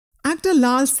Actor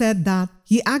Lal said that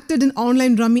he acted in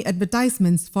online rummy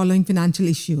advertisements following financial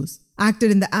issues. Acted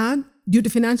in the ad due to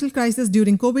financial crisis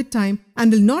during COVID time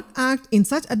and will not act in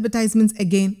such advertisements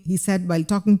again, he said while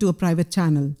talking to a private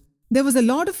channel. There was a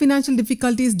lot of financial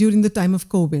difficulties during the time of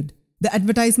COVID. The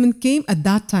advertisement came at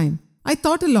that time. I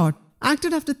thought a lot,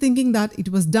 acted after thinking that it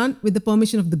was done with the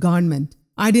permission of the government.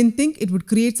 I didn't think it would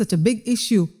create such a big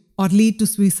issue or lead to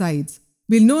suicides.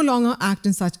 We'll no longer act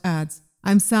in such ads.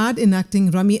 I'm sad in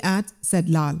acting rummy ads, said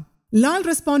Lal. Lal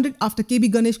responded after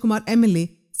KB Ganesh Kumar MLA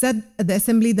said at the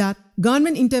assembly that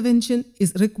government intervention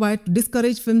is required to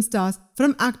discourage film stars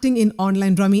from acting in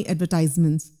online rummy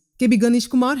advertisements. KB Ganesh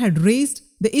Kumar had raised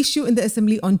the issue in the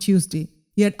assembly on Tuesday.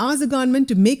 He had asked the government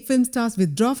to make film stars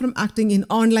withdraw from acting in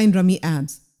online rummy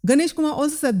ads. Ganesh Kumar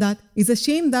also said that it's a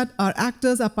shame that our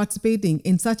actors are participating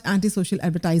in such anti-social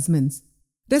advertisements.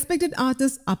 Respected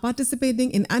artists are participating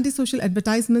in anti-social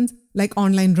advertisements like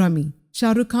online rummy.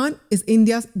 Shah Rukh Khan is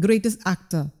India's greatest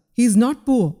actor. He is not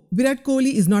poor. Virat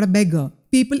Kohli is not a beggar.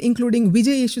 People including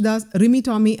Vijay Yeshudas, Rimi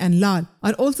Tommy and Lal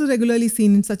are also regularly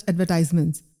seen in such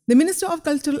advertisements. The Minister of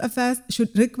Cultural Affairs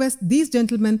should request these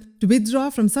gentlemen to withdraw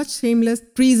from such shameless,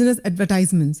 treasonous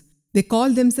advertisements. They call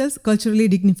themselves culturally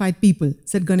dignified people,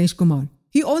 said Ganesh Kumar.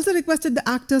 He also requested the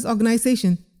actors'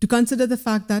 organization to consider the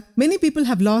fact that many people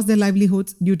have lost their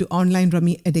livelihoods due to online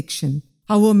rummy addiction.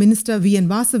 However, Minister V.N.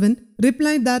 Vasavan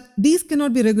replied that these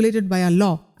cannot be regulated by a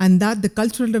law and that the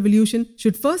cultural revolution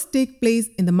should first take place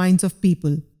in the minds of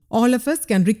people. All of us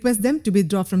can request them to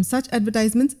withdraw from such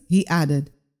advertisements, he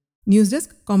added. News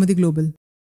Desk, Kaumudy Global.